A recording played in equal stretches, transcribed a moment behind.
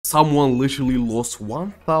someone literally lost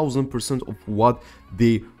 1000% of what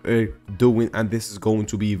they are doing, and this is going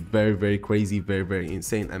to be very crazy, very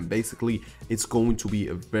insane, and basically it's going to be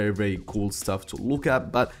a very cool stuff to look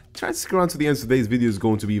at. But try to stick around to the end. Today's video is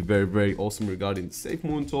going to be very awesome regarding the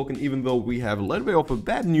Safemoon token, even though we have a little bit of a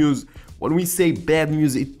bad news. When we say bad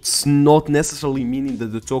news, it's not necessarily meaning that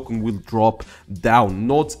the token will drop down,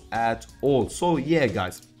 not at all. So yeah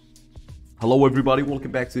guys, hello everybody,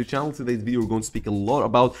 welcome back to the channel. Today's video we're going to speak a lot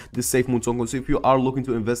about the Safemoon token. So if you are looking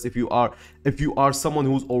to invest, if you are someone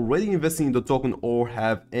who's already investing in the token, or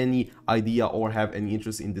have any idea or have any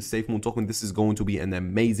interest in the Safemoon token, this is going to be an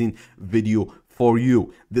amazing video for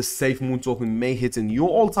you. The Safemoon token may hit in your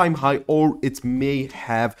all-time high, or it may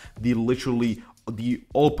have literally the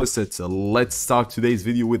opposite. So let's start today's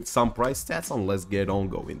video with some price stats and let's get on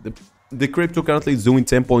going. The crypto currently is doing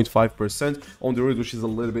 10.5% on the road, which is a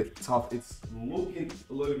little bit tough. It's looking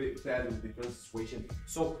a little bit bad with the current situation.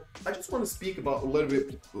 So I just want to speak about a little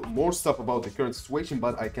bit more stuff about the current situation,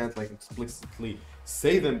 but I can't like explicitly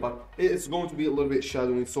say them, but it's going to be a little bit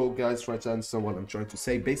shadowing. So guys, try to understand what I'm trying to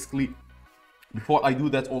say. Basically, before I do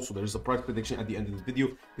that, also there's a price prediction at the end of this video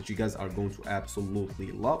that you guys are going to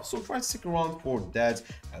absolutely love, so try to stick around for that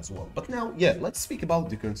as well. But now, yeah, let's speak about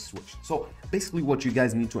the current situation. So basically what you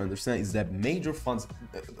guys need to understand is that major funds,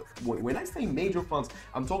 when I say major funds,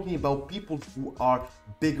 I'm talking about people who are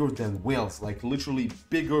bigger than whales, like literally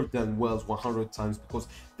bigger than whales 100 times, because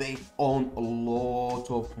they own a lot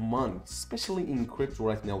of money, especially in crypto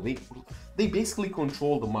right now. They basically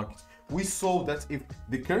control the market. We saw that if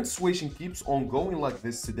the current situation keeps on going like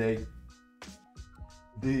this today,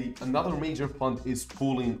 another major fund is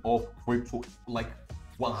pulling off crypto like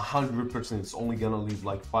 100%. It's only gonna leave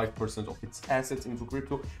like 5% of its assets into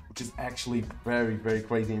crypto, which is actually very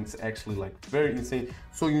crazy, and it's actually like very insane.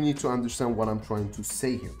 So you need to understand what I'm trying to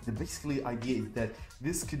say here. The basically idea is that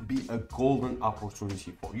this could be a golden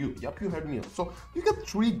opportunity for you. Yep, you heard me out. So you can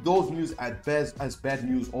treat those news at best as bad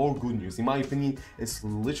news or good news. In my opinion, it's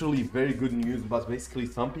literally very good news, but basically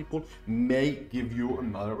some people may give you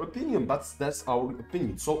another opinion, but that's our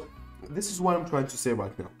opinion. So this is what I'm trying to say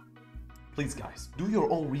right now. Please guys, do your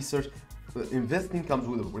own research. Investing comes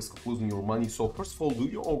with a risk of losing your money, so first of all, do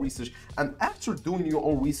your own research, and after doing your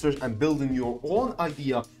own research and building your own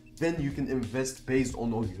idea, then you can invest based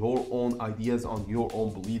on your own ideas, on your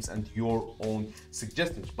own beliefs and your own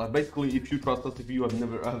suggestions. But basically, if you trust us, if you have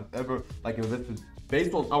never ever like invested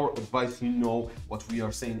based on our advice, you know what we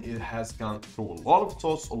are saying. It has gone through a lot of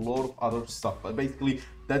thoughts, a lot of other stuff, but basically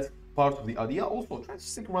that's part of the idea. Also, try to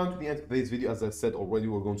stick around to the end of today's video. As I said already,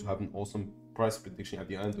 we're going to have an awesome price prediction at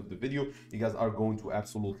the end of the video. You guys are going to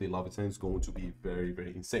absolutely love it, and it's going to be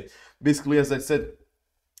very insane. Basically, as I said,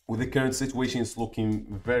 with the current situation, it's looking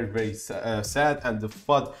very sad, and the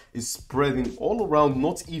FUD is spreading all around.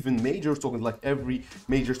 Not even major tokens, like every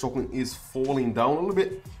major token is falling down. A little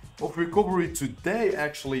bit of recovery today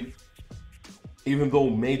actually, even though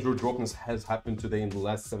major droppings has happened today in the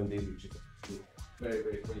last 7 days, which is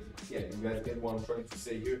very crazy. Yeah, you guys get what I'm trying to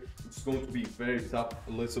say here. It's going to be very tough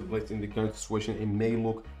a little bit in the current situation. It may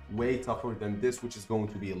look way tougher than this, which is going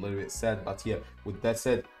to be a little bit sad. But yeah, with that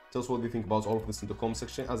said, tell us what you think about all of this in the comment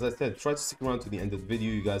section. As I said, try to stick around to the end of the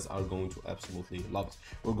video. You guys are going to absolutely love it.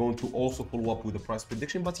 We're going to also follow up with the price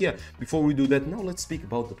prediction, but yeah, before we do that, now let's speak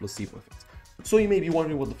about the placebo effect. So you may be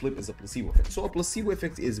wondering what the flip is. A placebo effect. So a placebo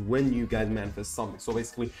effect is when you guys manifest something. So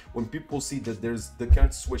basically, when people see that the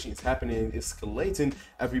current situation is happening, escalating,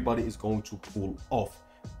 everybody is going to pull off.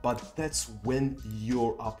 But that's when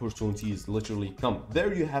your opportunities literally come.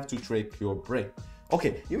 There you have to trick your brain.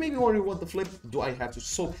 Okay, you may be wondering what the flip do I have to.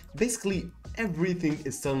 So basically, everything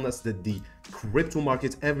is telling us that the crypto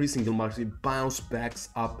market, every single market, bounce backs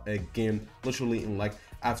up again, literally in like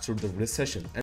after the recession.